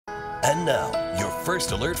And now, your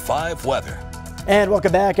First Alert 5 weather. And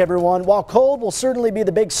welcome back, everyone. While cold will certainly be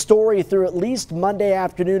the big story through at least Monday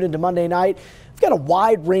afternoon into Monday night, we've got a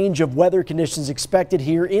wide range of weather conditions expected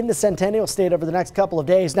here in the Centennial State over the next couple of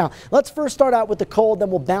days. Now, let's first start out with the cold, then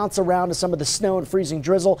we'll bounce around to some of the snow and freezing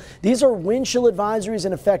drizzle. These are wind chill advisories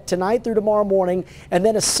in effect tonight through tomorrow morning, and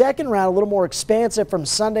then a second round, a little more expansive from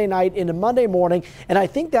Sunday night into Monday morning. And I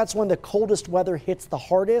think that's when the coldest weather hits the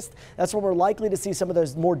hardest. That's when we're likely to see some of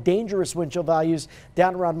those more dangerous wind chill values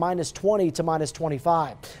down around -20 to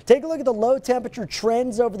 -25. Take a look at the low temperature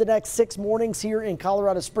trends over the next 6 mornings here in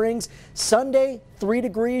Colorado Springs. Sunday, 3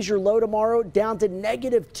 degrees, your low tomorrow, down to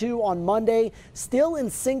 -2 on Monday, still in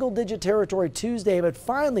single-digit territory Tuesday, but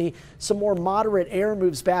finally some more moderate air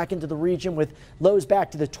moves back into the region with lows back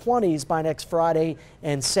to the 20s by next Friday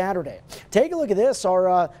and Saturday. Take a look at this.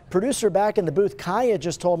 Our producer back in the booth, Kaya,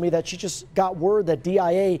 just told me that she just got word that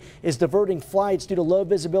DIA is diverting flights due to low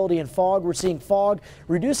visibility and fog. We're seeing fog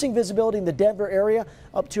reducing visibility in the Denver area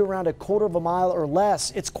up to around a quarter of a mile or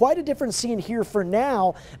less. It's quite a different scene here for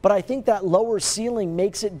now, but I think that lower ceiling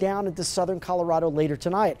makes it down into southern Colorado later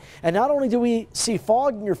tonight. And not only do we see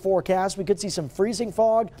fog in your forecast, we could see some freezing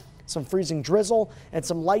fog, some freezing drizzle, and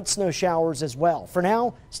some light snow showers as well. For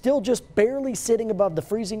now, still just barely sitting above the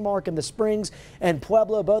freezing mark in the Springs and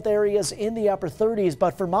Pueblo, both areas in the upper 30s.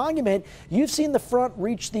 But for Monument, you've seen the front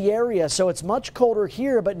reach the area, so it's much colder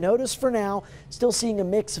here. But notice for now, still seeing a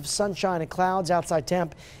mix of sunshine and clouds, outside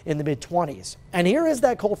temp in the mid-20s. And here is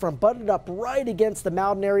that cold front buttoned up right against the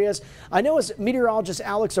mountain areas. I know, as meteorologist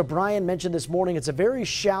Alex O'Brien mentioned this morning, it's a very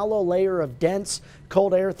shallow layer of dense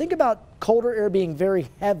cold air. Think about colder air being very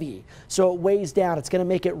heavy, so it weighs down. It's going to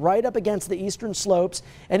make it right up against the eastern slopes.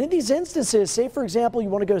 And in these instances, say for example you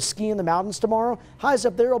want to go ski in the mountains tomorrow, highs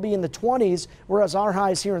up there will be in the 20s, whereas our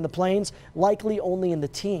highs here in the plains likely only in the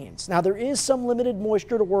teens. Now, there is some limited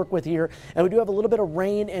moisture to work with here, and we do have a little bit of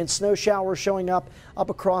rain and snow showers showing up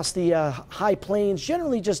across the high plains,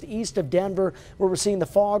 generally just east of Denver, where we're seeing the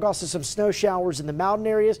fog. Also some snow showers in the mountain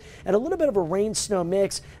areas, and a little bit of a rain snow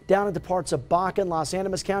mix down into parts of Baca and Los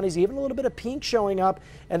Animas counties, even a little bit of pink showing up.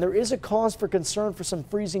 And there is a cause for concern for some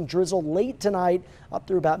freezing drizzle late tonight up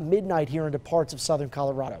through about midnight here into parts of southern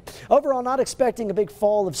Colorado. Overall, not expecting a big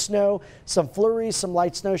fall of snow. Some flurries, some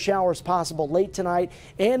light snow showers possible late tonight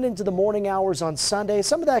and into the morning hours on Sunday.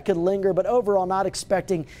 Some of that could linger, but overall not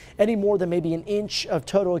expecting any more than maybe an inch of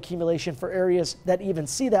total accumulation for areas that even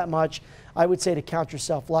see that much. I would say to count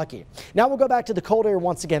yourself lucky. Now we'll go back to the cold air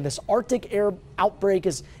once again. This Arctic air outbreak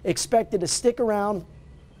is expected to stick around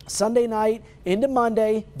Sunday night into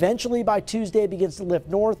Monday. Eventually by Tuesday it begins to lift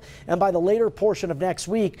north, and by the later portion of next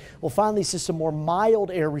week we'll finally see some more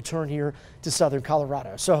mild air return here to southern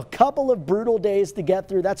Colorado. So a couple of brutal days to get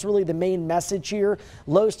through. That's really the main message here.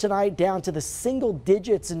 Lows tonight down to the single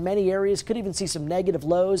digits in many areas. Could even see some negative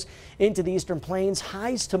lows into the eastern plains.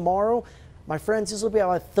 Highs tomorrow, my friends, this will be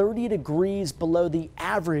about 30 degrees below the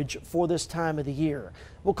average for this time of the year.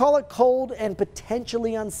 We'll call it cold and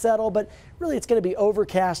potentially unsettled, but really it's going to be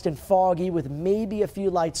overcast and foggy with maybe a few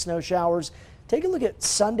light snow showers. Take a look at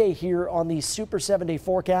Sunday here on the Super 7-day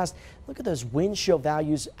forecast. Look at those wind chill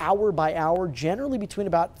values hour by hour, generally between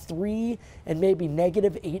about 3 and maybe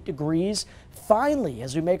 -8 degrees. Finally,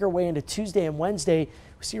 as we make our way into Tuesday and Wednesday,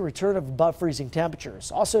 we see a return of above freezing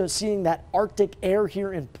temperatures. Also seeing that Arctic air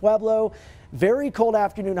here in Pueblo. Very cold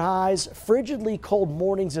afternoon highs, frigidly cold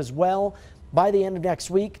mornings as well. By the end of next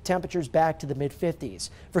week, temperatures back to the mid-50s.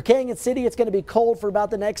 For Canyon City, it's going to be cold for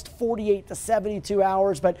about the next 48 to 72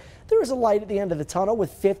 hours, but there is a light at the end of the tunnel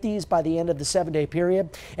with 50s by the end of the 7-day period.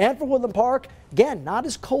 And for Woodland Park, again, not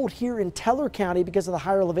as cold here in Teller County because of the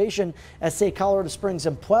higher elevation as, say, Colorado Springs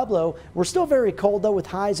and Pueblo. We're still very cold, though, with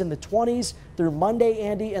highs in the 20s through Monday,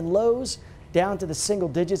 Andy, and lows down to the single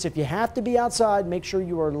digits. If you have to be outside, make sure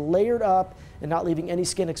you are layered up and not leaving any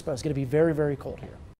skin exposed. It's going to be very, very cold here.